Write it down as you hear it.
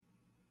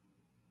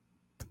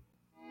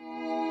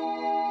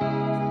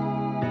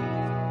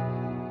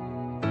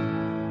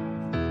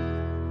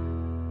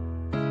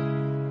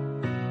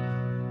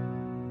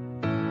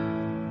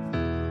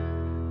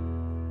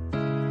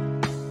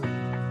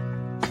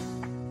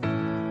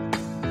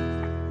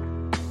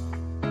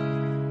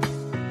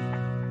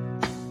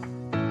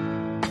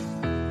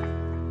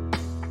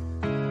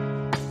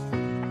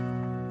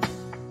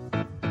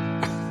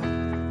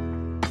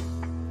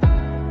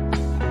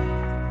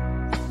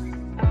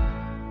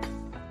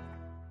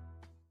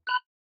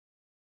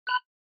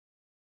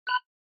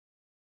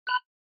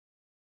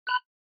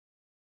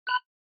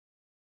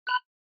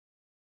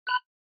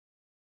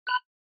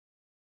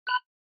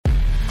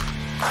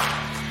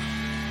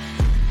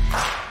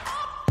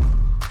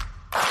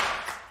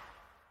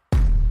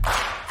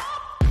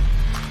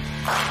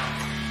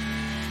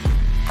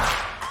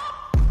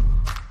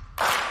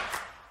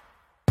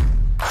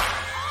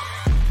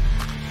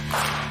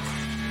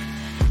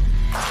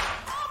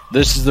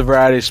This is the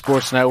Variety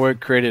Sports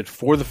Network, created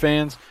for the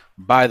fans,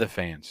 by the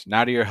fans.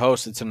 Now to your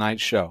host of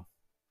tonight's show.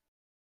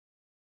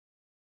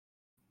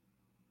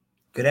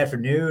 Good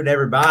afternoon,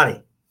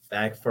 everybody.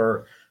 Back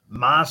for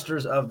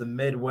Monsters of the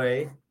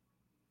Midway,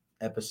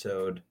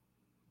 episode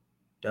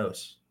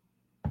dose.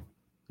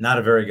 Not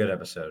a very good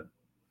episode.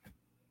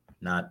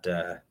 Not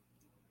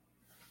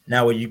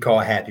what you call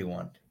a happy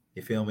one.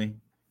 You feel me?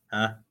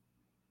 Huh?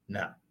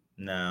 No,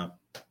 you're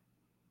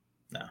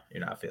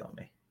not feeling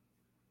me.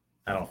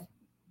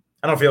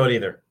 I don't feel it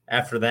either.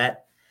 After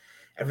that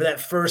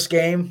first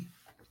game,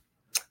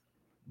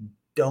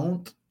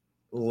 don't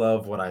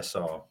love what I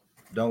saw.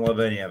 Don't love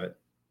any of it.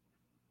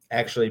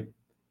 Actually,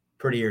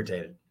 pretty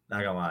irritated.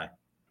 Not gonna lie.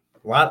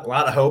 A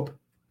lot of hope.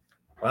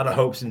 A lot of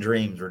hopes and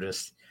dreams were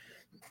just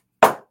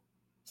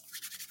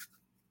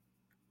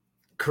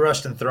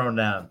crushed and thrown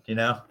down, you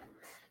know?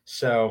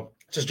 So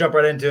just jump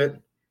right into it.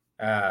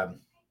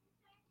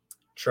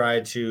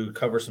 Try to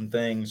cover some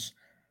things.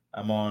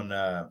 I'm on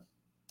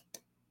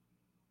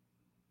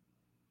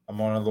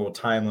a little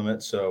time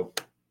limit, so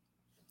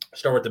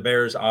start with the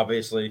Bears,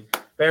 obviously.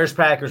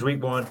 Bears-Packers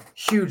week 1,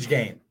 huge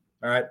game,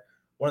 all right?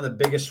 One of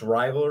the biggest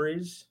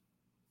rivalries.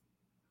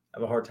 I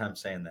have a hard time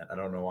saying that. I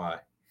don't know why.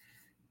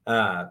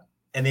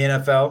 In the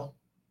NFL,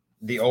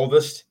 the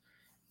oldest,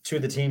 two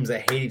of the teams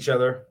that hate each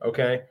other,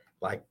 okay?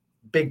 Like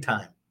big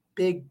time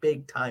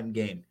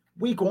game.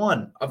 Week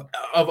 1 of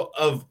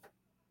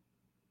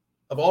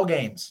all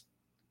games.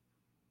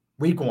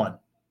 Week 1.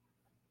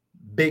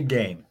 Big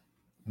game.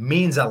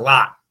 Means a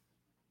lot.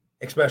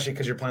 Especially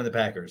because you're playing the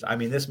Packers. I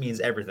mean, this means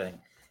everything.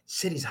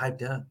 City's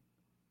hyped up.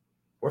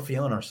 We're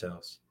feeling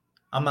ourselves.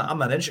 I'm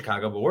not in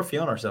Chicago, but we're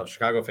feeling ourselves,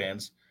 Chicago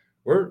fans.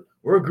 We're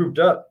grouped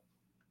up.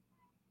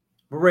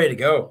 We're ready to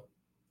go.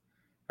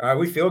 All right,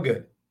 we feel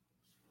good.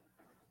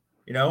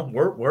 You know,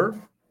 we're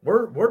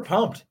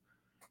pumped.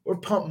 We're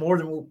pumped more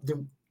than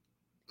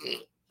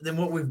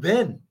what we've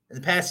been in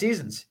the past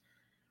seasons.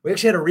 We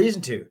actually had a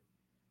reason to.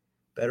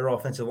 Better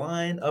offensive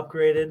line,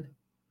 upgraded,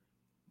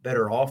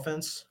 better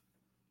offense.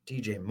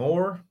 DJ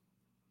Moore,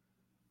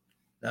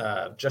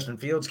 Justin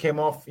Fields came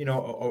off,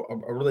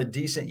 a really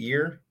decent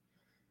year.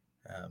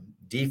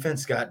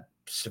 Defense got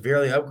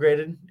severely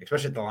upgraded,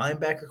 especially at the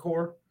linebacker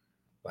core.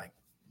 Like,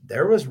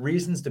 there was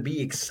reasons to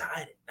be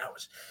excited. I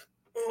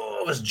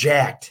was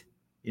jacked,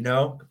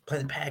 playing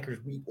the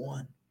Packers week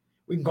 1.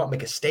 We can go out and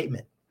make a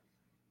statement.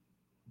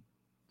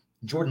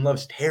 Jordan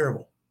Love's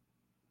terrible.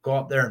 Go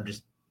out there and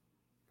just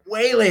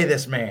waylay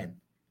this man.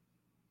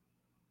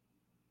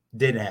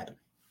 Didn't happen.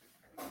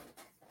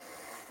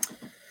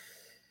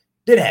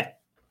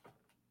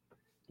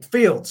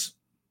 Fields,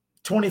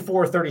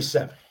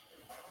 24-37.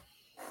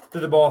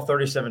 Threw the ball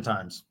 37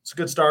 times. It's a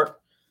good start.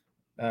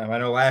 I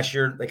know last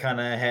year they kind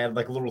of had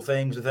like little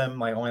things with him,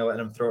 like only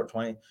letting him throw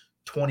it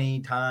 20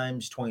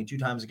 times, 22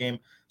 times a game.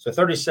 So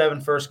 37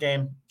 first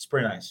game, it's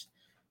pretty nice.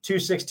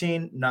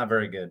 216, not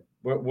very good.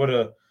 Would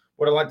have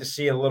liked to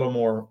see a little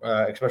more,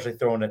 especially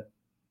throwing it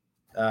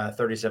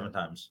 37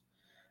 times.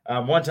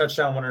 1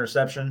 touchdown, 1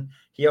 interception.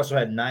 He also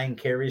had 9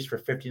 carries for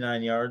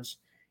 59 yards.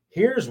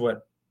 Here's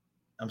what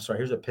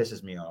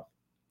pisses me off.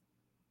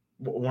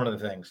 One of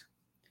the things.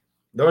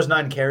 Those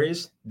 9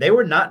 carries, they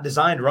were not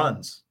designed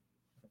runs.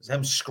 It was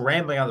him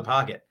scrambling out of the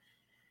pocket.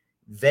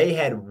 They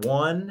had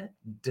one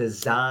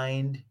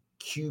designed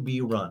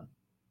QB run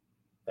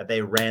that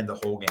they ran the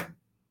whole game.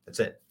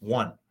 That's it.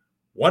 One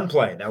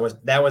play. That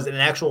was an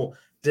actual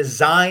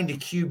designed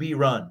QB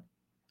run.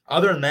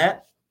 Other than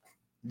that,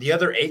 the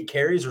other 8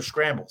 carries were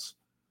scrambles.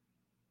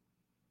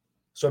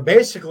 So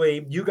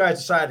basically, you guys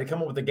decided to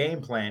come up with a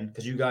game plan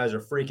because you guys are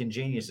freaking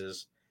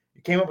geniuses.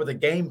 You came up with a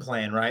game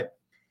plan, right?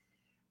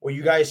 Well,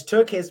 you guys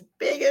took his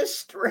biggest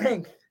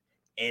strength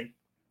and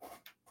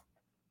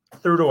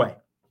threw it away.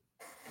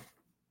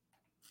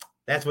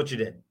 That's what you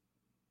did.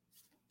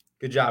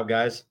 Good job,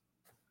 guys.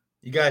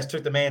 You guys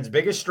took the man's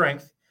biggest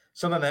strength,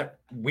 something that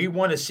we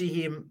want to see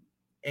him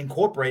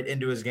incorporate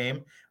into his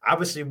game.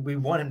 Obviously, we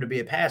want him to be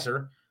a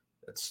passer.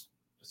 That's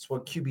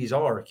what QBs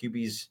are.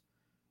 QBs,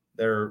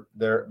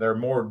 they're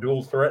more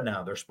dual threat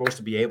now. They're supposed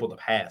to be able to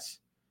pass.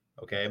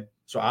 Okay?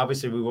 So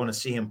obviously we want to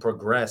see him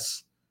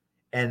progress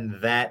in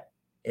that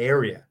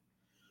area.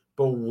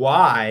 But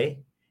why,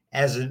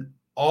 as an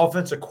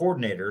offensive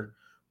coordinator,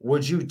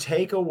 would you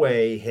take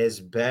away his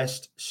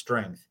best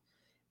strength?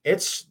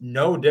 It's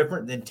no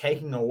different than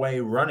taking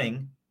away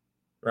running,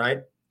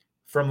 right,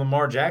 from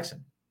Lamar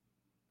Jackson.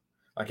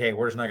 Like, hey,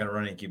 we're just not going to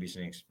run any QB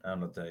sneaks. I don't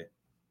know what to tell you.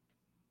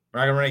 We're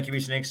not going to run any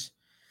QB sneaks.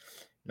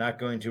 Not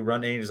going to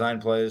run any design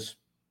plays.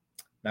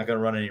 Not going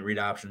to run any read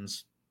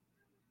options.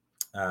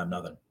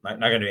 Nothing. Not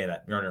going to do any of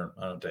that. You're on your own.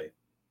 I don't tell you.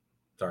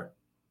 Sorry.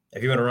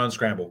 If you want to run,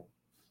 scramble.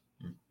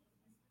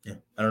 Yeah,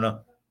 I don't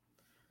know.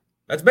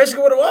 That's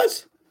basically what it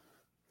was.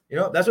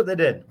 That's what they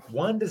did.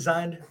 One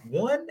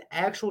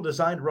actual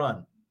designed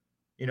run.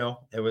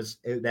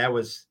 That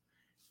was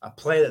a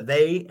play that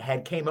they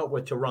had came up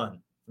with to run.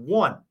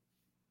 One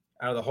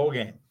out of the whole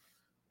game.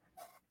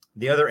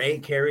 The other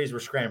 8 carries were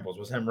scrambles,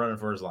 was him running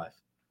for his life.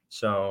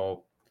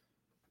 So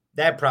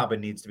that probably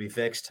needs to be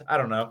fixed. I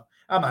don't know.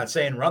 I'm not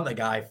saying run the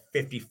guy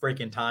 50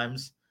 freaking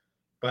times,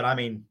 but I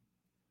mean,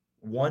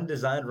 one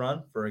designed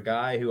run for a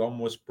guy who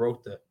almost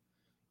broke the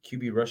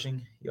QB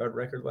rushing yard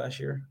record last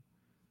year.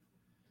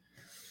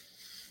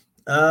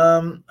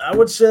 I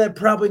would say that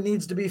probably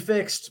needs to be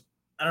fixed.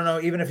 I don't know.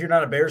 Even if you're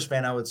not a Bears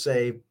fan, I would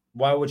say,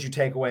 why would you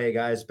take away a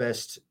guy's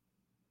best,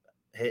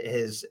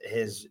 his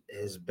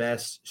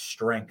best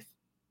strength,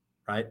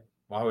 right?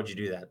 Why would you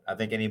do that? I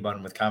think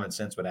anyone with common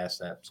sense would ask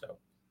that. So,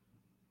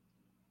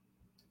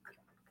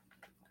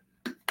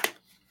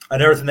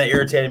 another thing that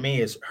irritated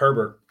me is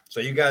Herbert. So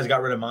you guys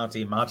got rid of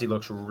Monty. Monty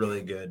looks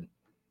really good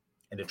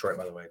in Detroit,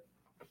 by the way.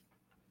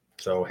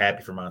 So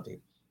happy for Monty.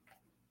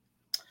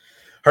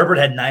 Herbert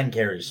had 9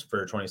 carries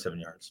for 27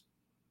 yards.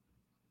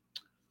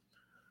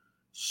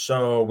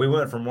 So we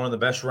went from one of the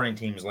best running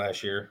teams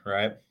last year,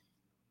 right?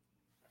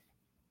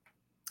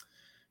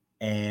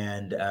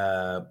 And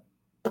a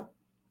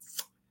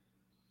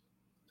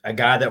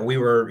guy that we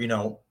were,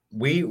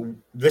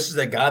 this is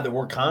a guy that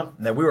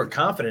we were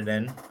confident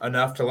in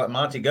enough to let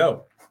Monty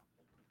go.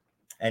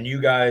 And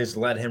you guys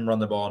let him run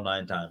the ball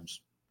 9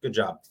 times. Good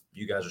job.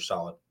 You guys are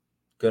solid.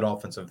 Good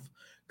offensive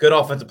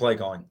play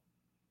calling.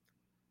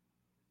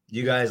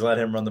 You guys let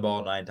him run the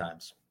ball 9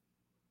 times.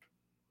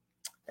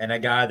 And a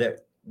guy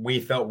that we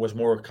felt was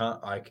more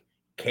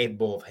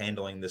capable of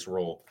handling this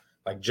role,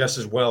 just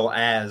as well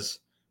as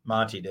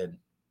Monty did.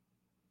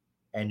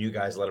 And you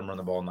guys let him run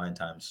the ball 9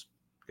 times.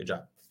 Good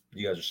job.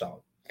 You guys are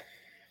solid.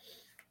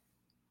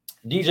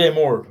 DJ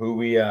Moore, who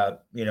we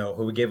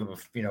gave up,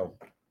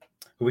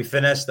 who we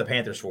finessed the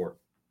Panthers for.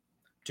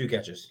 2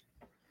 catches.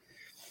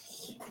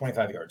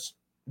 25 yards.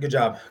 Good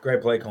job.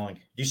 Great play calling.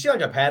 Do you see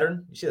a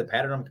pattern? You see the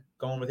pattern I'm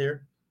going with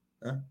here?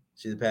 Huh?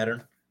 See the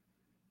pattern?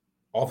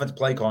 Offensive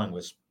play calling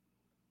was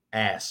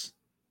ass,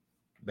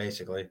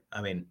 basically.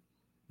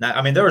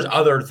 There was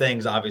other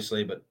things,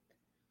 obviously, but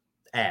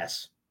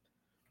ass.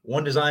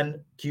 One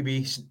design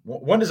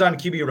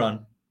QB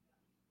run.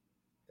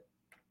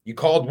 You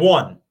called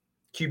 1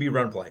 QB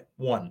run play.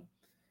 1.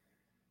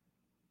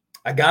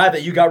 A guy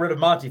that you got rid of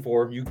Monty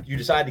for, you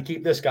decided to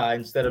keep this guy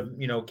instead of,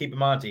 keeping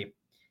Monty.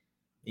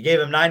 You gave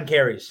him 9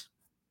 carries.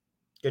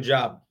 Good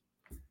job.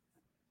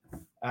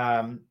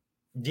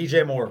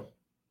 DJ Moore,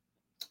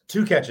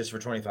 2 catches for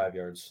 25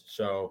 yards.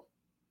 So,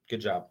 good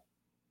job.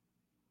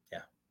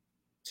 Yeah.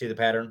 See the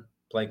pattern?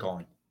 Play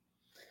calling.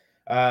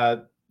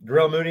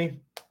 Darrell Mooney,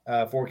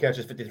 4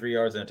 catches, 53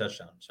 yards, and a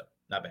touchdown. So,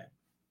 not bad.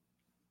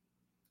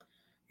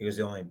 He was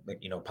the only,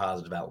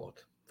 positive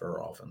outlook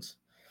for our offense.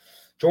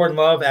 Jordan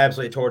Love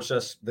absolutely torched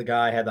us. The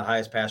guy had the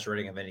highest passer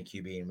rating of any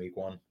QB in week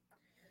 1.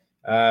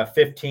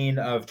 15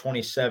 of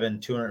 27,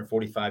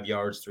 245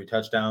 yards, 3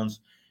 touchdowns.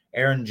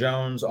 Aaron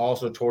Jones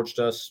also torched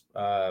us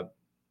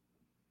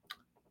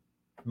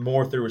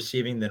more through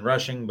receiving than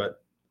rushing,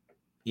 but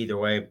either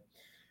way.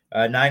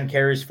 9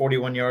 carries,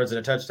 41 yards, and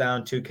a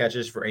touchdown. 2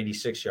 catches for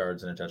 86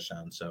 yards and a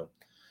touchdown. So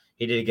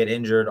he did get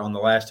injured on the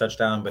last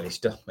touchdown, but he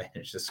still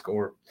managed to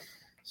score.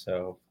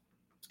 So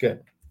it's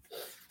good.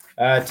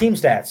 Team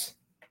stats.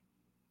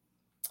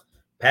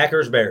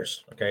 Packers,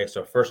 Bears. Okay,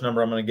 so first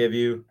number I'm going to give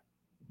you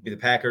will be the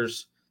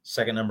Packers.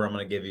 Second number I'm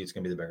going to give you is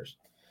going to be the Bears.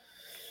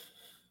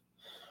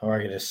 Or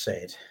I can just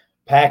say it.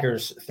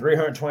 Packers,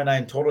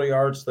 329 total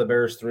yards to the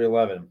Bears,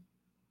 311.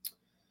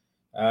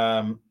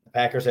 The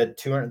Packers had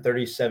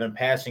 237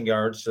 passing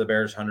yards to the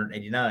Bears,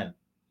 189.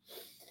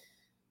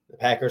 The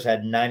Packers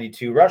had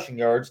 92 rushing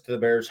yards to the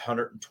Bears,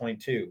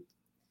 122.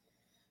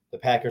 The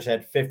Packers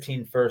had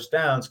 15 first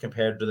downs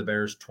compared to the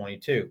Bears'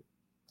 22.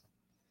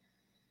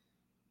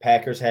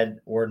 Packers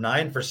were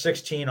 9 for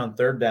 16 on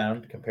third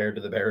down compared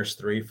to the Bears'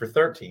 3 for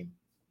 13.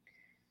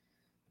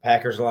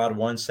 Packers allowed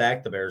 1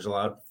 sack. The Bears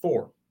allowed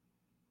 4.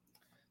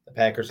 The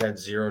Packers had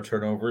 0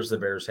 turnovers. The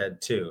Bears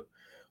had 2.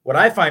 What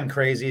I find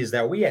crazy is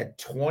that we had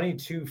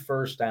 22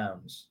 first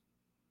downs.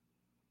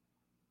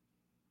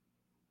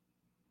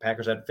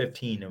 Packers had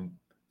 15, and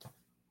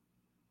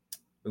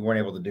we weren't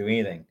able to do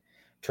anything.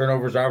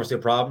 Turnovers are obviously a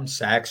problem.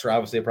 Sacks are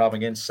obviously a problem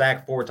again.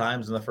 Sacked 4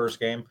 times in the first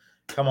game.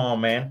 Come on,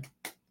 man.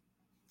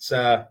 It's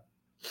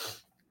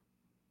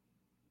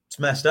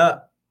messed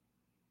up.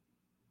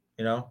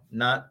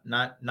 Not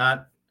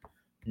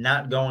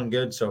going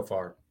good so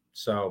far.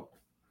 So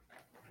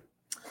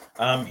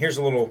here's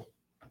a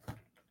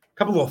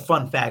couple of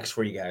fun facts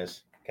for you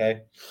guys.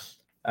 Okay.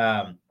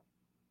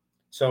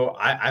 So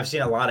I've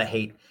seen a lot of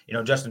hate.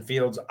 Justin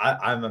Fields.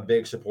 I'm a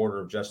big supporter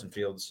of Justin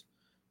Fields.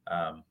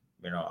 I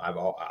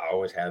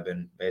always have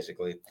been,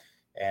 basically.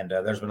 And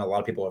there's been a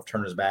lot of people who have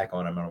turned his back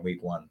on him on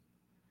week 1.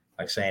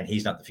 Saying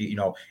he's not the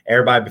future.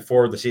 Everybody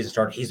before the season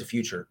started, he's the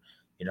future.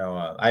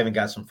 I even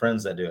got some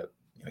friends that do it.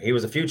 He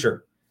was the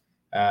future.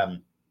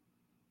 The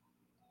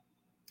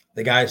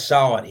guy's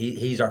solid.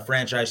 He's our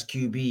franchise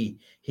QB.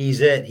 He's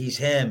it. He's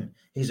him.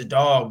 He's a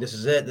dog. This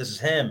is it. This is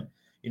him.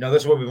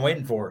 This is what we've been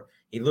waiting for.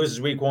 He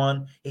loses week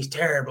 1. He's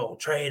terrible.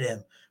 Trade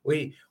him.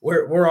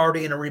 We're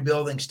already in a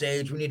rebuilding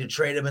stage. We need to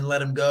trade him and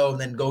let him go,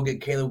 and then go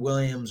get Caleb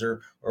Williams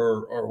or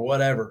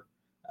whatever.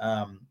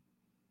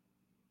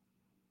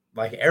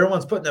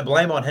 Everyone's putting the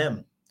blame on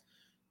him.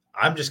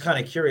 I'm just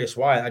kind of curious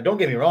why. Don't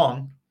get me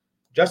wrong.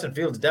 Justin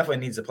Fields definitely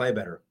needs to play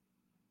better.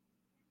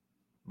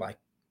 Like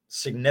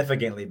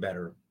significantly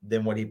better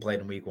than what he played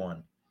in week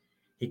 1.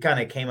 He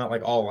kind of came out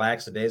like all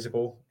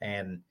lackadaisical,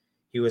 and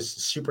he was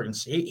super.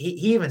 He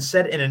even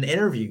said in an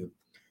interview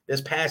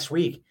this past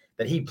week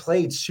that he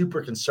played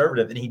super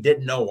conservative, and he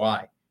didn't know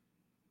why.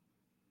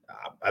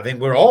 I think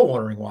we're all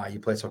wondering why you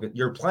play so good.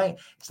 You're playing.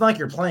 It's not like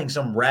you're playing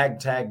some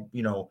ragtag,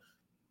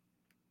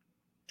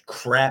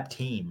 crap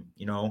team.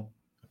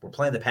 We're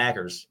playing the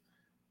Packers.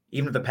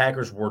 Even if the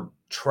Packers were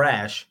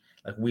trash,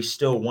 like we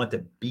still want to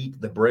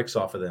beat the bricks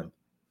off of them.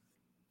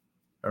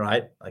 All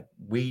right, like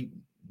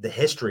the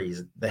history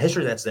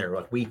that's there.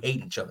 Like we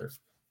hate each other.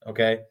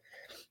 Okay,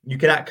 you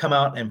cannot come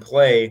out and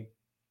play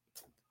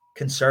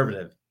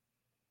conservative.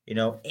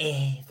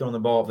 Throwing the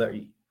ball up there.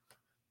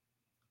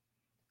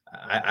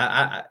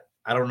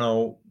 I don't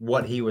know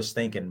what he was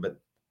thinking, but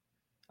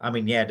I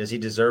mean, yeah, does he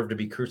deserve to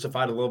be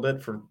crucified a little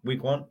bit for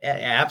week 1?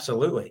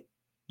 Absolutely.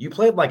 You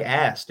played like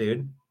ass,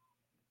 dude.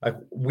 Like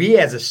we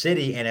as a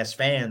city and as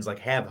fans, like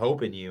have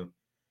hope in you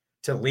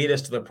to lead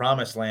us to the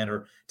promised land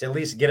or to at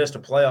least get us to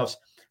playoffs.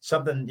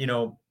 Something,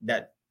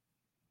 that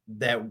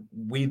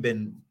we've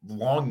been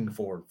longing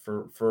for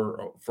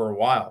a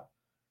while.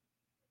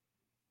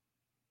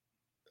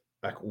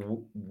 Like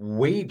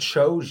we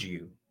chose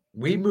you.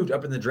 We moved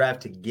up in the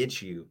draft to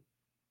get you.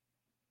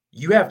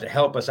 You have to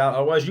help us out,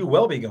 otherwise you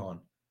will be gone.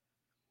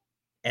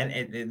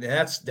 And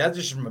that's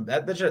just from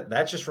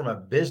a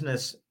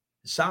business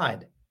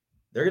side.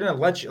 They're gonna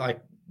let you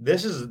like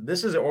this is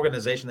an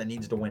organization that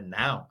needs to win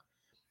now,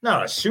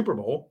 not a Super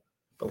Bowl,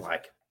 but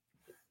like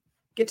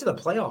get to the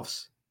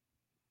playoffs,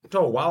 get to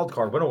a wild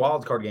card, win a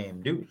wild card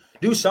game,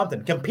 do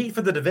something, compete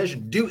for the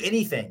division, do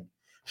anything,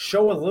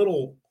 show a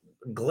little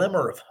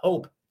glimmer of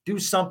hope, do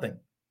something.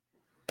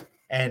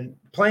 And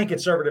playing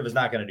conservative is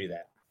not going to do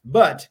that.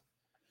 But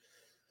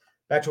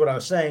back to what I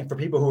was saying, for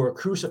people who are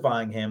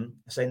crucifying him,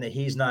 saying that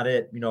he's not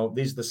it,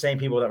 these are the same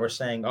people that were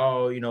saying,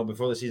 oh,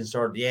 before the season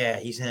started, yeah,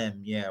 he's him.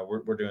 Yeah,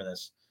 we're doing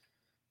this.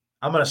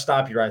 I'm going to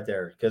stop you right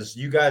there because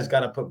you guys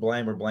got to put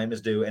blame where blame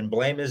is due. And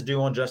blame is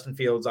due on Justin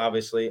Fields,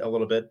 obviously, a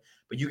little bit.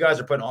 But you guys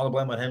are putting all the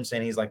blame on him,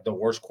 saying he's like the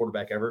worst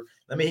quarterback ever.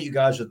 Let me hit you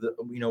guys with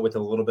with a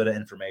little bit of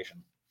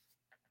information.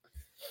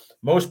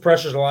 Most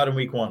pressures allowed in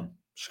week 1,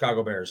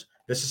 Chicago Bears.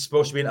 This is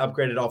supposed to be an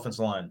upgraded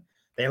offensive line.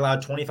 They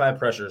allowed 25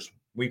 pressures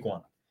week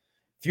 1.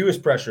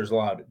 Fewest pressures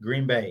allowed,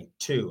 Green Bay,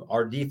 2.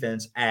 Our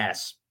defense,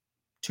 ass.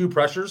 2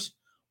 pressures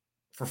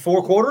for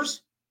 4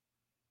 quarters?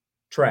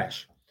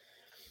 Trash.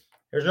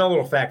 Here's another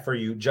little fact for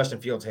you, Justin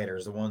Fields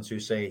haters, the ones who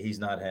say he's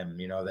not him,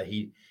 that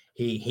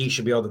he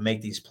should be able to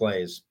make these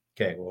plays.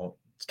 Okay, well,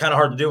 it's kind of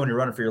hard to do when you're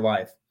running for your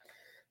life.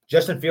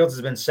 Justin Fields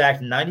has been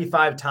sacked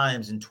 95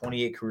 times in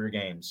 28 career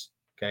games.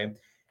 Okay.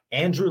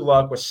 Andrew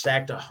Luck was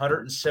sacked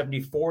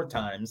 174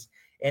 times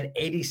in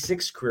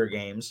 86 career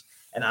games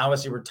and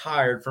obviously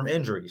retired from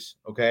injuries.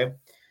 Okay.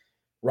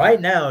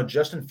 Right now,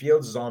 Justin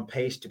Fields is on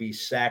pace to be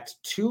sacked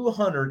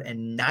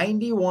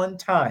 291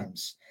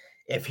 times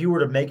if he were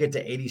to make it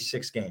to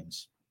 86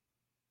 games.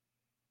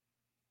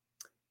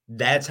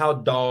 That's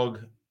how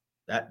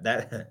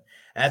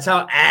that's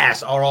how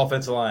ass our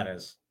offensive line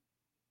is.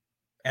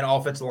 And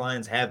offensive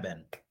lines have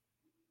been.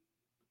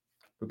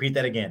 Repeat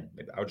that again.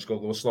 I'll just go a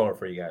little slower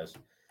for you guys.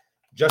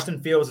 Justin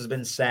Fields has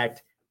been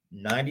sacked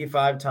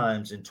 95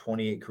 times in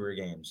 28 career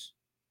games.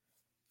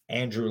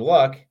 Andrew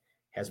Luck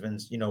has been,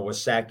 was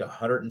sacked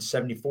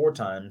 174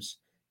 times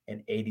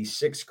in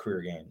 86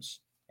 career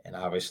games. And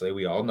obviously,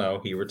 we all know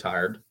he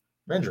retired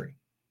from injury,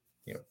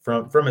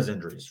 from his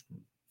injuries,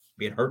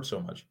 being hurt so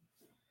much.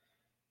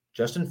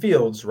 Justin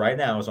Fields right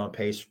now is on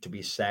pace to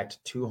be sacked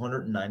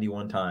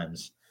 291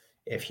 times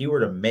if he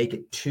were to make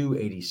it to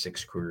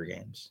 86 career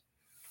games.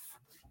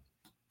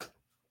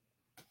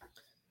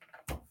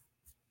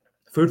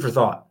 Food for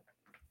thought.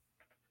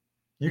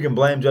 You can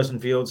blame Justin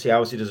Fields. He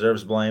obviously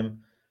deserves blame,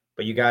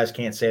 but you guys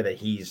can't say that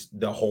he's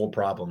the whole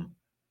problem.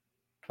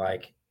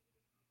 Like,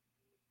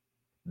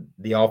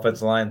 the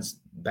offensive line's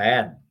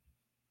bad.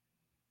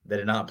 They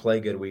did not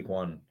play good week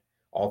 1.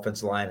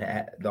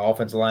 The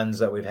offensive lines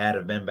that we've had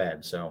have been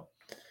bad. So,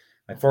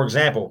 like, for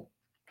example,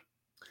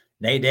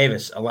 Nate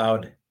Davis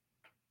allowed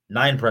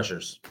 9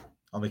 pressures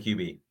on the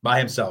QB by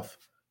himself.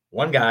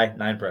 One guy,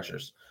 9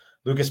 pressures.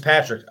 Lucas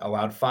Patrick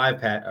allowed 5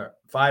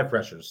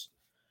 pressures.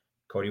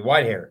 Cody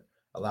Whitehair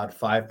allowed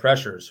 5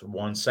 pressures,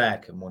 1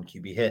 sack, and 1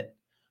 QB hit.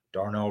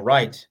 Darnell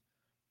Wright,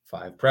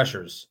 5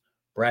 pressures.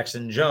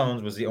 Braxton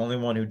Jones was the only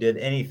one who did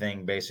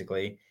anything,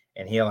 basically,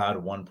 and he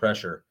allowed 1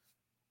 pressure.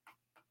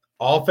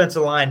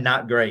 Offensive line,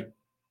 not great,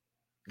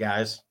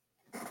 guys.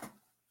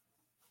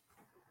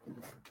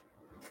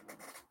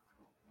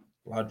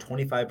 Allowed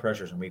 25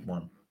 pressures in week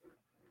 1.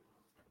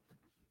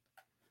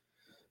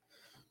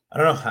 I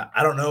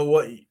don't know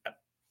what.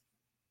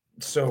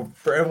 So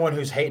for everyone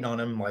who's hating on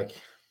him, like,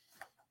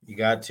 you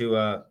got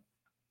to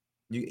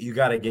you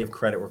got to give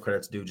credit where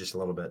credit's due just a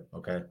little bit.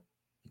 Okay,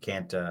 you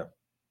can't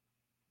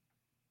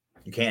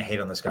hate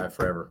on this guy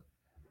forever.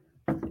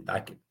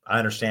 I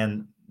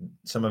understand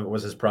some of it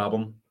was his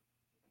problem,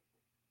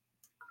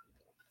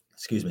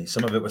 Excuse me.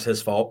 Some of it was his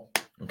fault.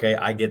 Okay,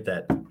 I get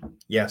that.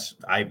 Yes,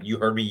 you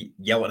heard me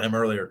yell at him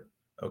earlier.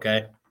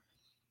 Okay,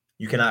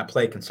 you cannot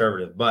play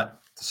conservative, but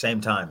at the same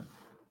time,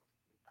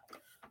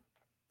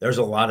 there's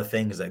a lot of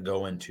things that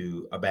go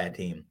into a bad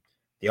team.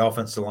 The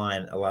offensive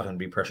line allowed him to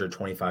be pressured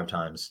 25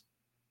 times,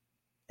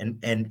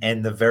 and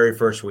the very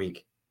first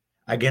week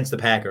against the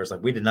Packers,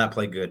 like we did not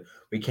play good.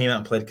 We came out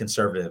and played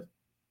conservative.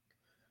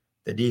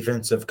 The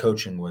defensive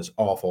coaching was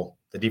awful.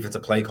 The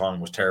defensive play calling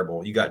was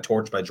terrible. You got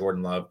torched by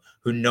Jordan Love,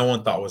 who no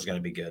one thought was going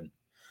to be good.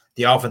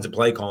 The offensive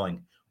play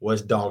calling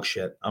was dog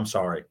shit. I'm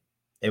sorry.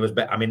 It was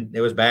bad. I mean,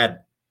 it was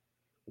bad.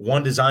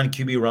 One design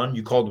QB run,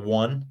 you called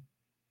one.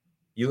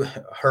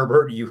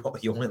 Herbert, you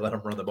only let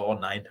him run the ball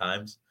 9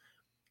 times.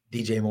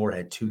 DJ Moore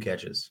had 2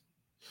 catches.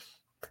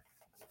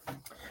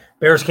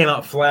 Bears came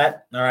out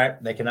flat. All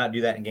right. They cannot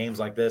do that in games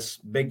like this.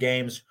 Big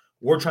games.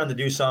 We're trying to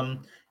do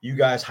some. You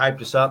guys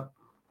hyped us up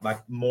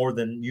like more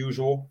than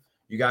usual.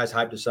 You guys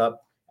hyped us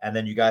up. And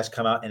then you guys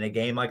come out in a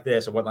game like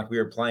this. It wasn't like we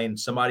were playing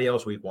somebody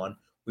else week 1.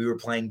 We were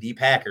playing the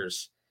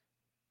Packers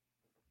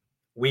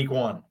week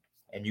 1.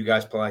 And you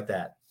guys play like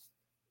that.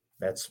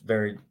 That's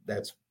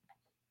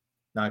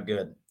not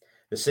good.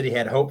 The city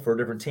had hope for a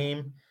different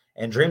team.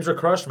 And dreams were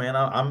crushed, man.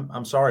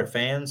 I'm sorry,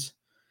 fans.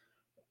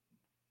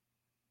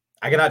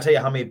 I cannot tell you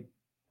how many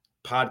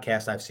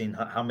podcasts I've seen,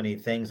 how many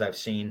things I've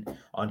seen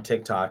on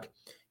TikTok,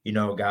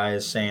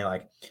 guys saying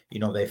like,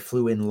 they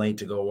flew in late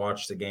to go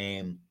watch the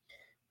game.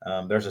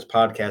 There's this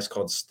podcast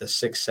called the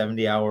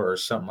 670 Hour or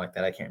something like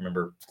that. I can't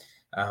remember.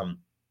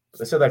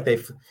 They said like they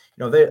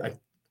like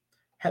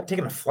had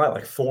taken a flight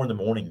like 4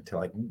 a.m. to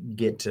like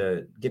get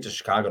to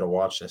Chicago to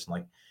watch this. And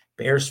like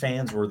Bears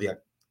fans were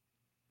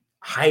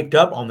hyped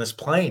up on this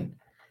plane.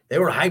 They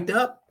were hyped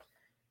up.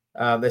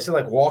 They said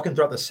like walking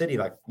throughout the city,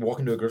 like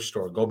walking to a grocery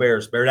store, go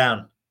Bears, bear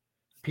down.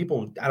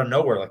 People out of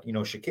nowhere, like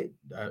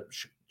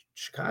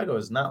Chicago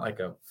is not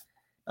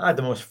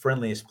the most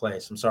friendliest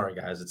place. I'm sorry,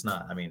 guys, it's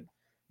not. I mean,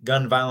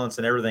 gun violence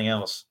and everything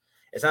else,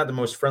 it's not the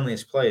most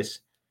friendliest place.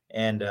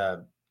 And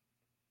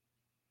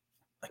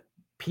like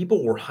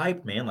people were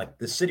hyped, man. Like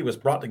the city was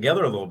brought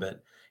together a little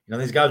bit.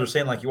 These guys were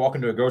saying like you walk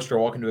into a grocery store,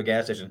 walk into a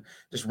gas station,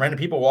 just random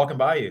people walking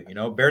by you.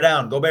 Bear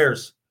down, go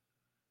Bears.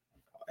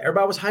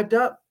 Everybody was hyped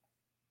up.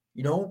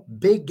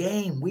 Big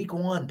game, week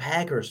 1,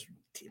 Packers.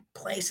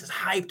 Place is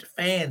hyped,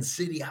 fans,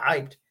 city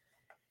hyped.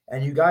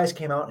 And you guys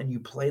came out and you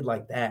played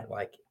like that.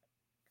 Like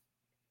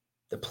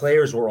the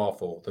players were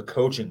awful. The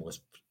coaching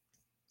was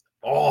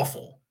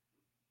awful.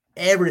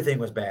 Everything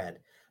was bad.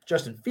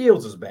 Justin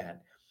Fields was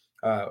bad.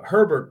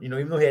 Herbert,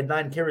 even though he had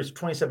 9 carries for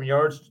 27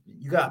 yards,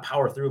 you got to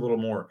power through a little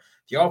more.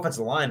 The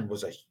offensive line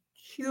was a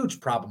huge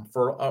problem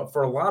for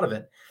a lot of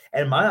it.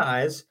 And in my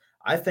eyes,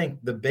 I think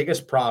the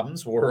biggest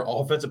problems were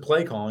offensive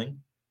play calling,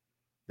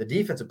 the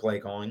defensive play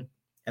calling,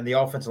 and the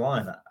offensive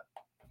line.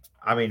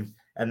 I mean,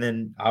 and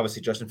then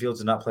obviously Justin Fields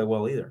did not play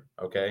well either.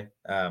 Okay.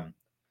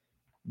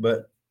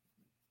 But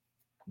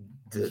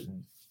the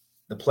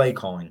play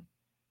calling,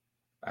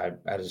 I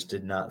just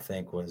did not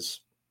think was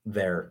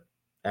there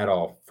at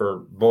all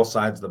for both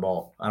sides of the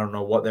ball. I don't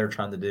know what they're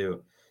trying to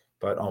do,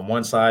 but on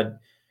one side,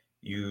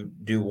 you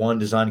do one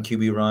design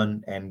QB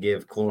run and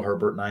give Khalil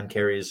Herbert 9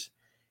 carries,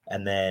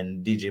 and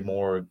then DJ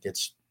Moore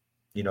gets,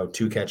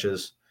 2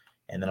 catches.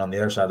 And then on the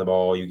other side of the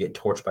ball, you get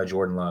torched by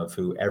Jordan Love,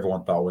 who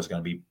everyone thought was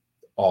going to be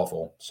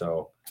awful.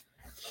 So,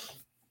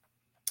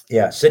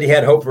 yeah, City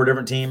had hope for a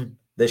different team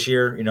this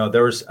year.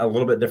 There was a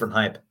little bit different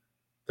hype.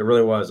 There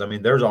really was. I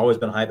mean, there's always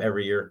been hype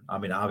every year. I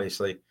mean,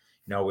 obviously,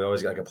 we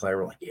always got like a player.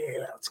 We're like, yeah,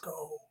 let's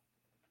go.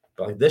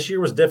 But like this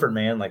year was different,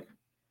 man. Like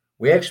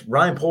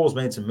Ryan Poles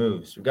made some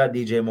moves. We got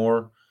DJ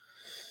Moore.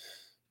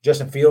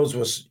 Justin Fields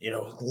was,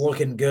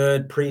 looking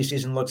good.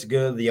 Preseason looks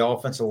good. The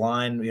offensive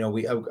line,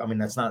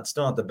 that's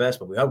still not the best,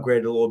 but we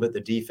upgraded a little bit.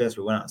 The defense,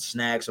 we went out and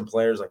snagged some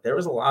players. Like there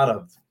was a lot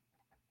of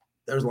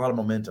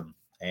momentum.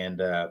 And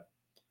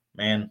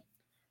man,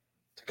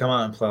 to come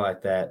out and play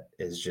like that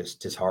is just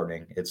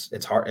disheartening.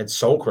 It's hard. It's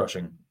soul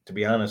crushing, to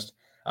be honest.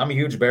 I'm a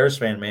huge Bears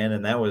fan, man,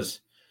 and that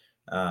was,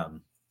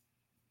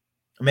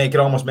 it could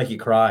almost make you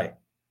cry.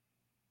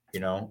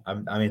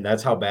 I mean,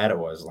 that's how bad it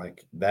was.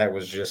 Like that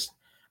was just.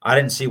 I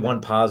didn't see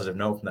one positive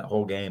note from that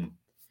whole game.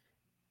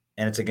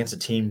 And it's against a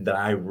team that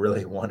I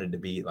really wanted to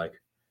beat. Like,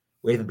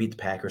 we haven't beat the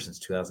Packers since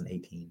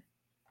 2018.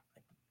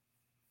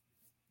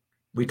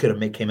 We could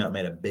have came out and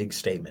made a big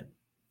statement.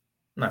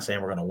 I'm not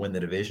saying we're going to win the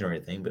division or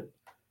anything, but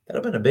that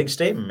would have been a big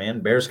statement,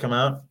 man. Bears come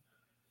out.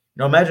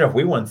 Imagine if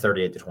we won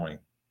 38-20.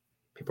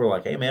 People are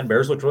like, hey, man,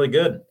 Bears looked really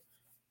good.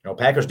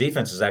 Packers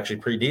defense is actually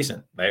pretty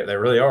decent. They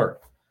really are.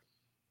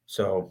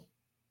 So,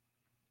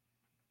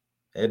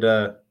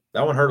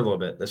 that one hurt a little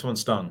bit. This one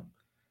stung.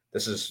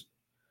 This is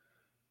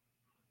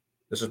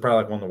probably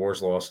like one of the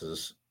worst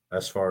losses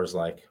as far as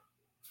like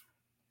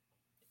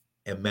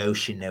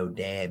emotional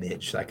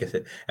damage. Like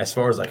as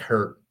far as like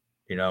hurt,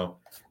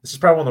 this is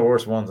probably one of the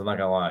worst ones. I'm not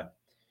gonna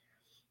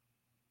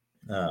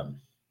lie.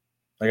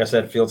 Like I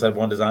said, Fields had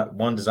one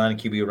design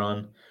QB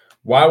run.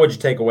 Why would you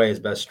take away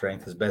his best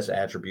strength, his best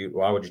attribute?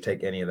 Why would you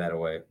take any of that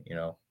away?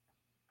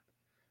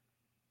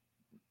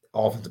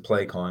 offensive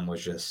play calling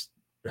was just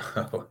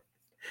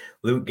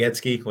Luke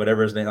Getzky,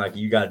 whatever his name. Like,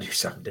 you got to do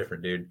something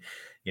different, dude.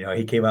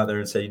 He came out there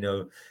and said,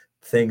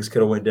 things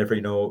could have went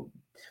different.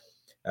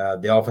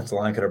 The offensive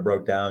line could have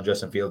broke down.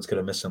 Justin Fields could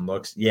have missed some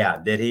looks. Yeah,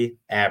 did he?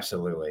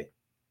 Absolutely.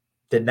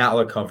 Did not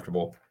look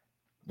comfortable.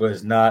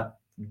 Was not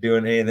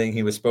doing anything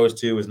he was supposed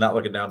to. Was not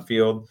looking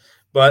downfield.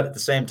 But at the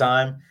same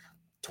time,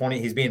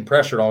 he's being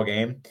pressured all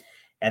game.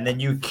 And then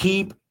you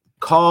keep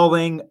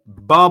calling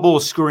bubble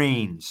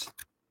screens.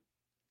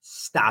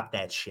 Stop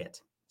that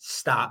shit.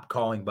 Stop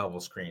calling bubble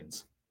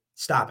screens.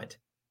 Stop it.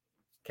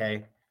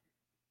 Okay?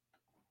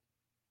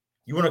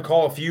 You want to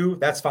call a few?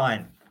 That's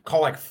fine.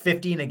 Call like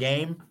 50 in a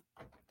game.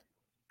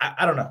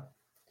 I don't know.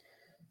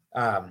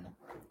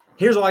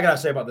 Here's all I got to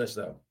say about this,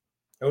 though.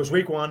 It was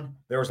week 1.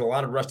 There was a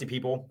lot of rusty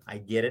people. I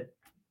get it.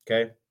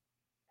 Okay?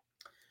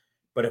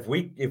 But if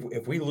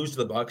we lose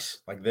to the Bucs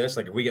like this,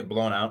 like if we get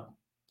blown out,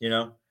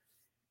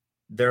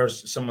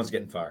 someone's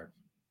getting fired.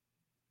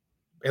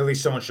 At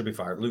least someone should be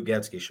fired. Luke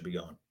Getzky should be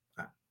going.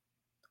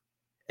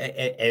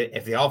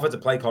 If the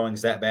offensive play calling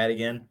is that bad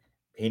again,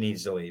 he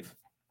needs to leave,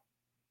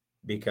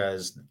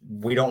 because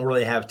we don't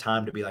really have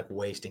time to be like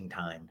wasting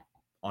time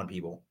on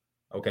people.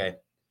 Okay.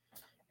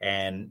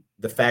 And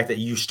the fact that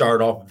you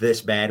started off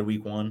this bad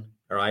week 1,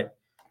 all right,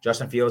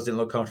 Justin Fields didn't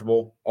look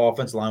comfortable.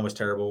 Offensive line was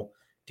terrible.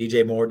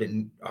 DJ Moore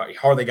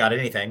hardly got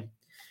anything.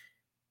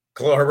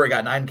 Khalil Herbert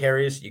got 9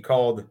 carries. You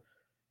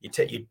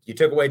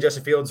took away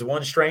Justin Fields'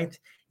 one strength.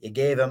 You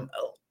gave him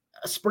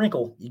a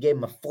sprinkle. You gave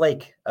him a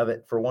flake of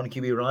it for one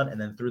QB run and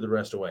then threw the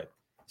rest away.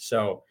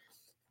 So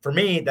for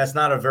me, that's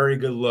not a very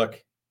good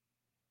look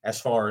as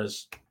far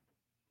as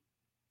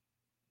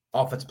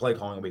offensive play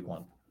calling in week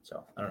 1.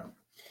 So I don't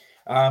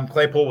know.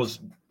 Claypool was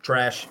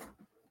trash.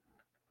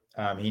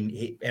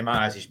 He in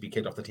my eyes, he should be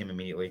kicked off the team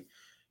immediately.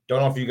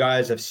 Don't know if you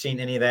guys have seen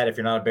any of that. If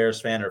you're not a Bears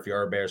fan, or if you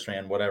are a Bears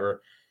fan,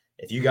 whatever.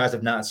 If you guys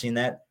have not seen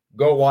that,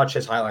 go watch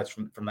his highlights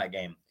from that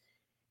game.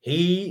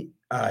 He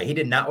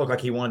did not look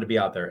like he wanted to be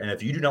out there. And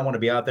if you do not want to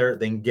be out there,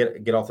 then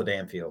get off the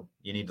damn field.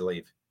 You need to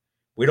leave.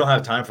 We don't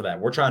have time for that.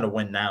 We're trying to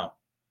win now.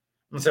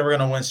 I'm not saying we're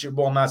going to win Super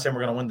Bowl. I'm not saying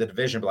we're going to win the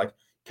division, but like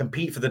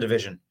compete for the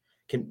division.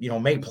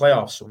 Make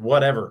playoffs,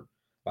 whatever.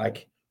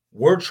 Like,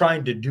 we're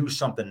trying to do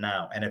something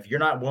now. And if you're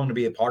not willing to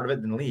be a part of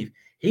it, then leave.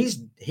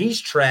 He's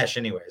trash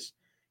anyways.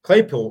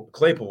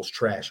 Claypool's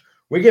trash.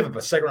 We give up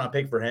a second-round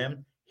pick for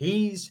him.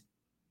 He's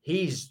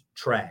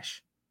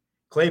trash.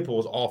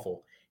 Claypool's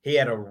awful. He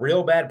had a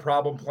real bad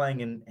problem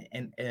playing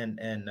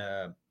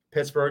in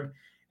Pittsburgh,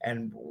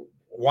 and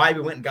why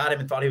we went and got him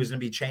and thought he was going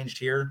to be changed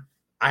here,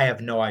 I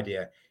have no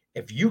idea.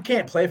 If you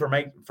can't play for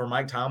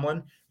Mike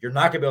Tomlin, you're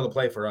not going to be able to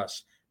play for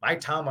us.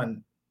 Mike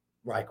Tomlin,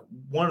 like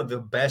one of the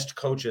best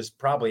coaches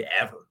probably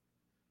ever.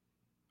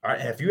 All right,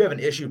 and if you have an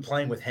issue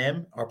playing with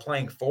him or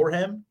playing for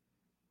him,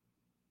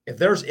 if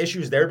there's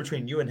issues there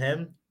between you and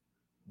him,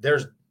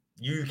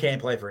 you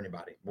can't play for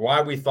anybody.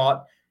 Why we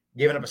thought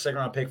giving up a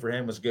second-round pick for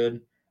him was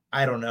good,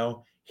 I don't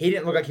know. He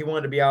didn't look like he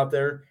wanted to be out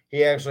there.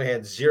 He actually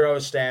had 0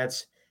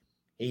 stats.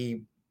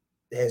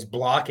 His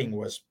blocking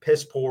was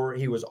piss poor.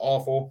 He was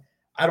awful.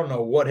 I don't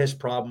know what his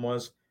problem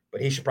was,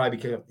 but he should probably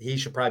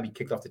be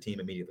kicked off the team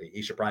immediately.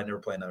 He should probably never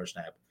play another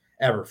snap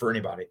ever for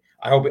anybody.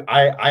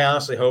 I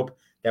honestly hope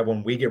that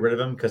when we get rid of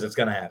him, because it's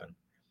going to happen,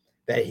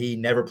 that he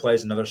never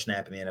plays another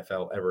snap in the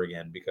NFL ever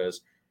again,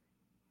 because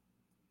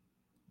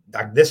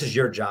this is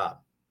your job.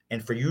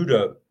 And for you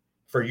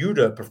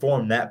to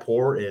perform that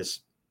poor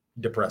is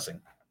depressing.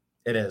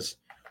 It is.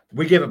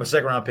 We gave up a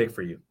second-round pick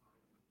for you.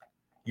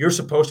 You're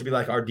supposed to be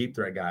like our deep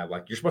threat guy.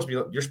 Like, you're supposed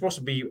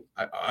to be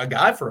a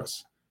guy for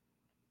us.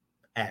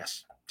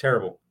 Ass.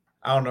 Terrible.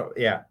 I don't know.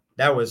 Yeah,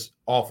 that was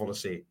awful to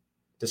see.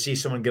 To see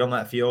someone get on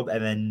that field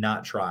and then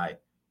not try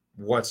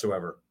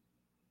whatsoever.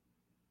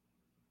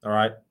 All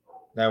right?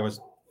 That was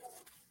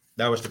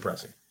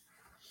depressing.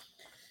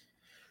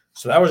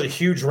 So that was a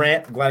huge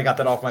rant. I'm glad I got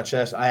that off my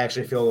chest. I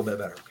actually feel a little bit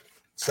better.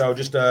 So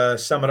just to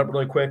sum it up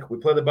really quick, we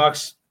played the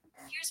Bucs.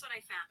 Here's what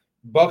I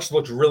found. Bucs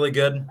looked really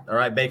good. All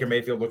right, Baker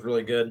Mayfield looked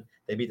really good.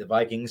 They beat the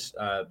Vikings.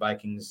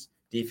 Vikings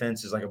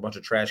defense is like a bunch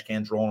of trash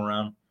cans rolling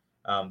around.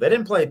 They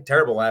didn't play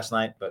terrible last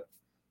night, but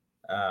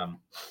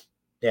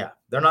yeah,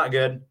 they're not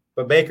good.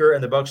 But Baker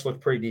and the Bucs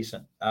looked pretty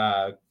decent.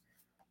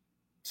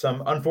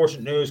 Some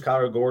unfortunate news: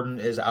 Kyler Gordon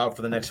is out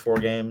for the next 4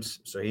 games,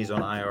 so he's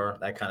on IR.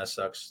 That kind of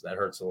sucks. That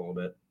hurts a little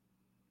bit.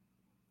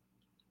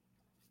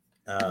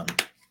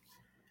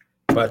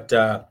 But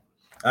I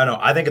don't know.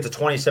 I think it's a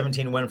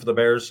 2017 win for the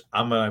Bears.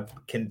 I'm gonna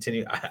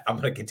continue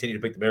to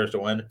pick the Bears to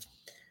win.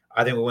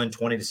 I think we win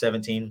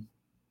 20-17.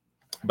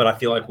 But I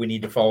feel like we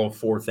need to follow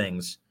 4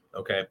 things.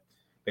 Okay,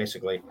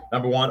 basically,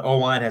 number 1,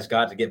 O-line has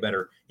got to get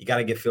better. You got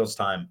to give Fields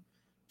time.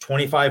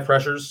 25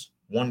 pressures,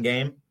 1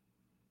 game.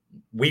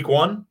 Week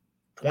 1,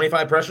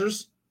 25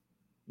 pressures,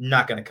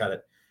 not going to cut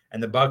it.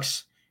 And the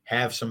Bucs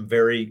have some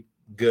very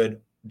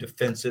good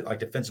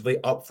defensively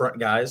upfront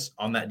guys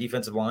on that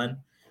defensive line,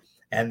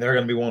 and they're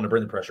going to be willing to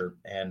bring the pressure.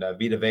 And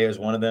Vita Vea is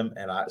one of them,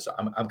 and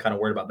I'm kind of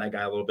worried about that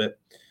guy a little bit.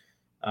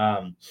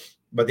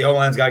 But the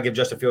O-line's got to give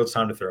Justin Fields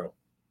time to throw.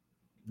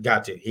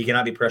 Got to. He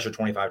cannot be pressured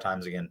 25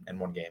 times again in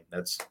one game.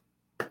 That's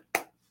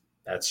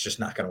just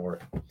not going to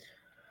work.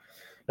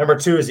 Number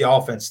 2 is the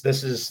offense.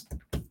 This is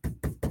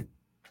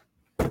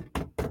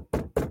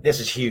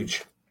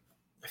huge.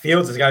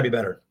 Fields has got to be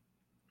better.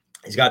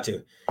 He's got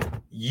to.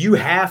 You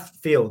have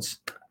Fields.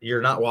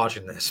 You're not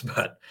watching this,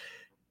 but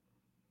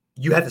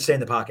you have to stay in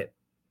the pocket.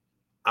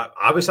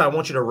 Obviously, I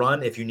want you to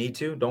run if you need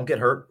to. Don't get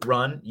hurt.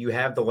 Run. You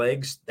have the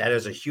legs. That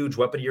is a huge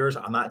weapon of yours.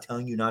 I'm not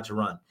telling you not to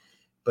run.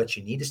 But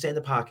you need to stay in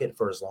the pocket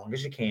for as long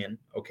as you can,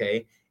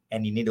 okay?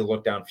 And you need to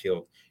look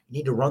downfield. You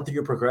need to run through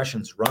your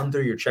progressions. Run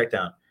through your check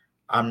down.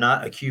 I'm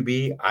not a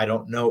QB. I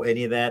don't know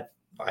any of that,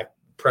 like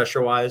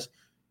pressure-wise.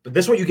 But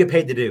this is what you get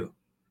paid to do.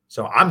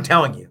 So I'm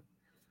telling you,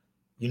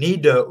 you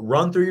need to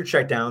run through your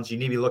checkdowns. You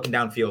need to be looking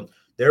downfield.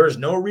 There is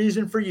no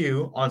reason for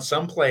you on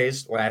some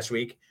plays last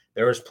week.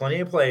 There was plenty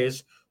of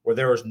plays where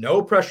there was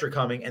no pressure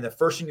coming, and the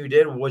first thing you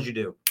did, what did you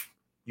do?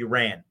 You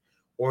ran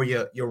or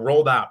you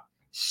rolled out.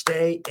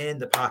 Stay in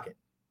the pocket.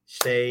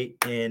 Stay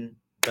in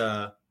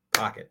the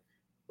pocket.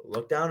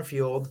 Look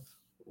downfield.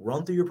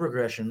 Run through your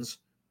progressions.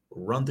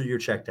 Run through your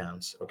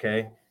checkdowns,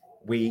 okay?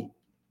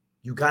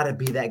 You got to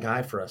be that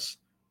guy for us.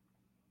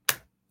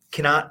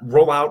 Cannot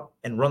roll out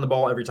and run the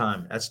ball every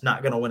time. That's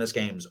not going to win us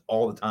games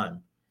all the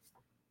time.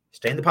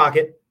 Stay in the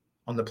pocket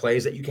on the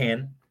plays that you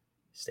can.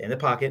 Stay in the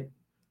pocket.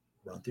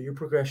 Run through your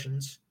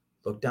progressions.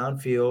 Look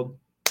downfield.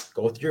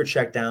 Go through your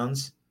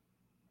checkdowns.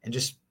 And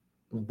just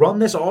run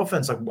this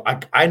offense.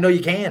 Like I know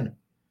you can.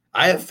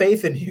 I have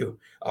faith in you.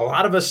 A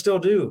lot of us still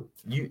do.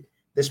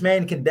 This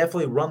man can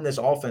definitely run this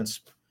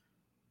offense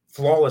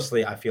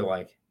flawlessly, I feel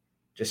like.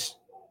 Just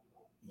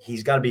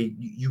you got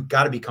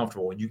to be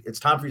comfortable. It's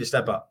time for you to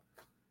step up.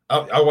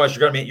 Otherwise,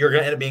 you're going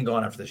to end up being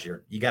gone after this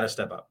year. You got to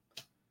step up.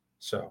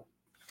 So,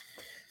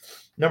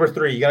 number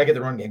 3, you got to get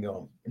the run game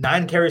going.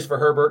 9 carries for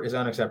Herbert is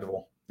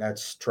unacceptable.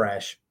 That's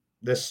trash.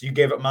 You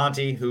gave up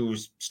Monty,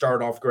 who's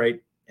started off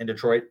great in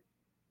Detroit.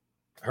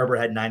 Herbert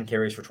had 9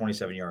 carries for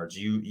 27 yards.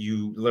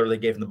 You literally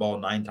gave him the ball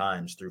 9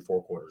 times through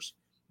 4 quarters.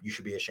 You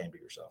should be ashamed of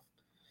yourself.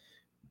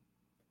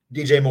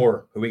 DJ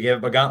Moore, who we gave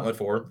up a gauntlet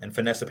for and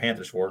finessed the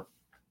Panthers for.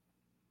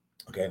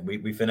 Okay,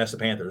 we finessed the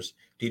Panthers.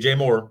 DJ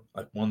Moore,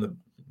 like one of the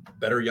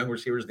better young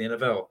receivers in the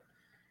NFL.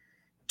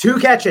 2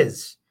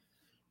 catches.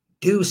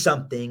 Do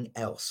something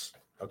else,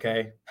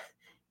 okay?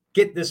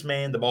 Get this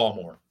man the ball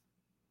more.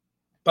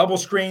 Bubble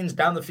screens,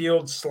 down the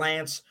field,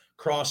 slants,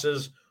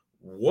 crosses,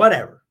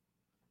 whatever.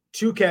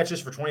 2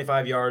 catches for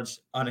 25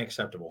 yards,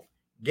 unacceptable.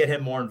 Get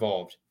him more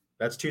involved.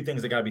 That's 2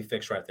 things that got to be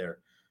fixed right there.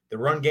 The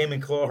run game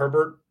in Khalil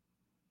Herbert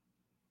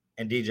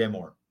and DJ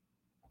Moore.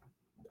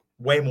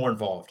 Way more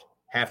involved.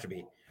 Have to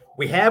be.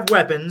 We have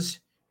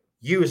weapons.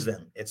 Use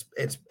them. It's.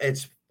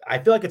 I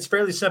feel like it's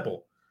fairly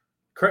simple.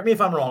 Correct me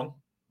if I'm wrong,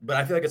 but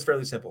I feel like it's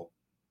fairly simple.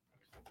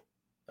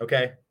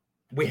 Okay?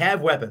 We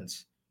have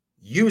weapons.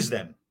 Use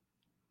them.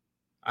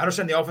 I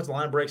understand the offensive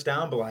line breaks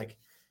down, but like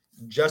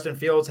Justin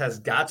Fields has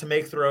got to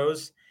make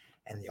throws,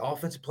 and the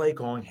offensive play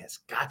calling has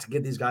got to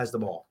give these guys the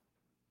ball.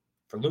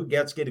 For Luke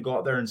Getsky to go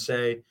out there and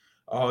say,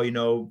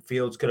 oh,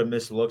 Fields could have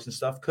missed looks and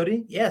stuff. Could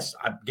he? Yes,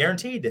 I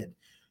guarantee he did.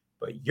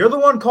 But you're the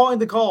one calling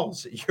the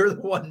calls. You're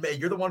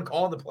the one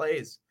calling the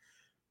plays.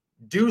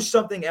 Do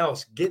something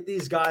else. Get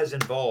these guys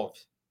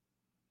involved.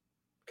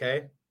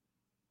 Okay?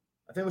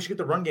 I think we should get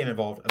the run game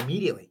involved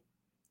immediately.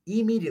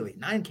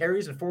 9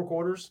 carries in 4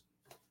 quarters.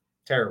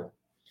 Terrible.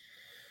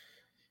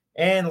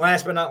 And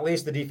last but not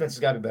least, the defense has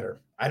got to be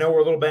better. I know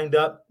we're a little banged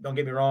up. Don't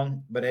get me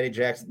wrong. But Eddie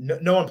Jackson,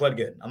 no one played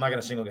good. I'm not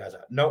going to single guys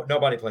out.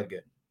 Nobody played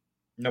good.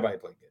 Nobody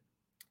played good.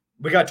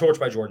 We got torched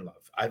by Jordan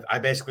Love. I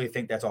basically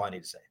think that's all I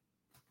need to say.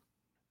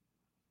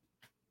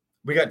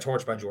 We got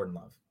torched by Jordan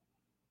Love,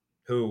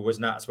 who was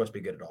not supposed to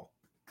be good at all.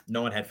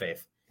 No one had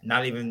faith.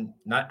 I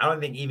don't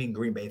think even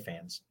Green Bay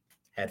fans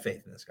had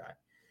faith in this guy.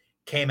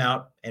 Came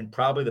out and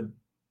probably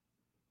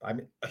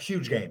a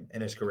huge game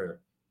in his career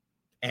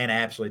and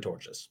absolutely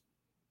torched us.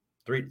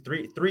 Three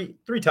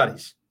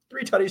tutties.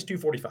 3 tutties,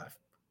 245.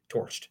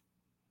 Torched.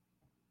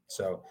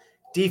 So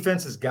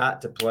defense has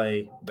got to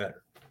play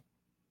better.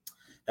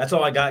 That's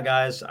all I got,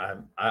 guys.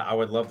 I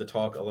would love to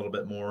talk a little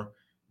bit more,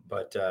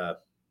 but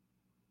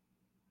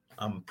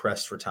I'm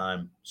pressed for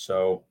time.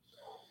 So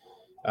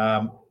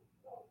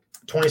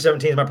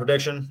 2017 is my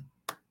prediction.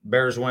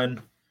 Bears win.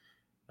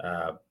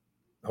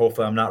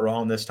 Hopefully I'm not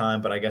wrong this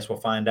time, but I guess we'll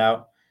find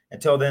out.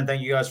 Until then,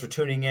 thank you guys for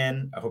tuning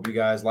in. I hope you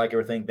guys like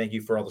everything. Thank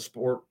you for all the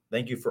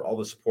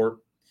support.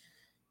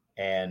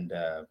 And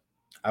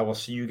I will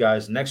see you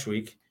guys next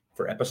week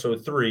for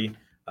episode 3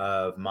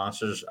 of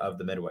Monsters of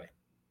the Midway.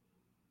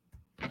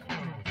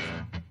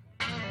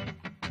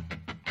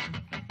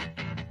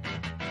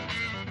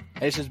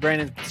 Hey, this is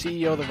Brandon,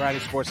 CEO of the Variety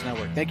Sports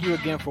Network. Thank you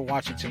again for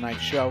watching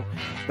tonight's show.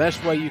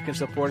 Best way you can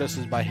support us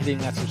is by hitting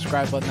that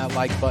subscribe button, that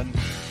like button,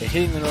 and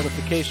hitting the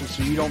notifications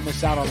so you don't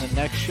miss out on the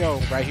next show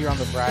right here on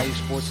the Variety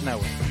Sports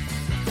Network.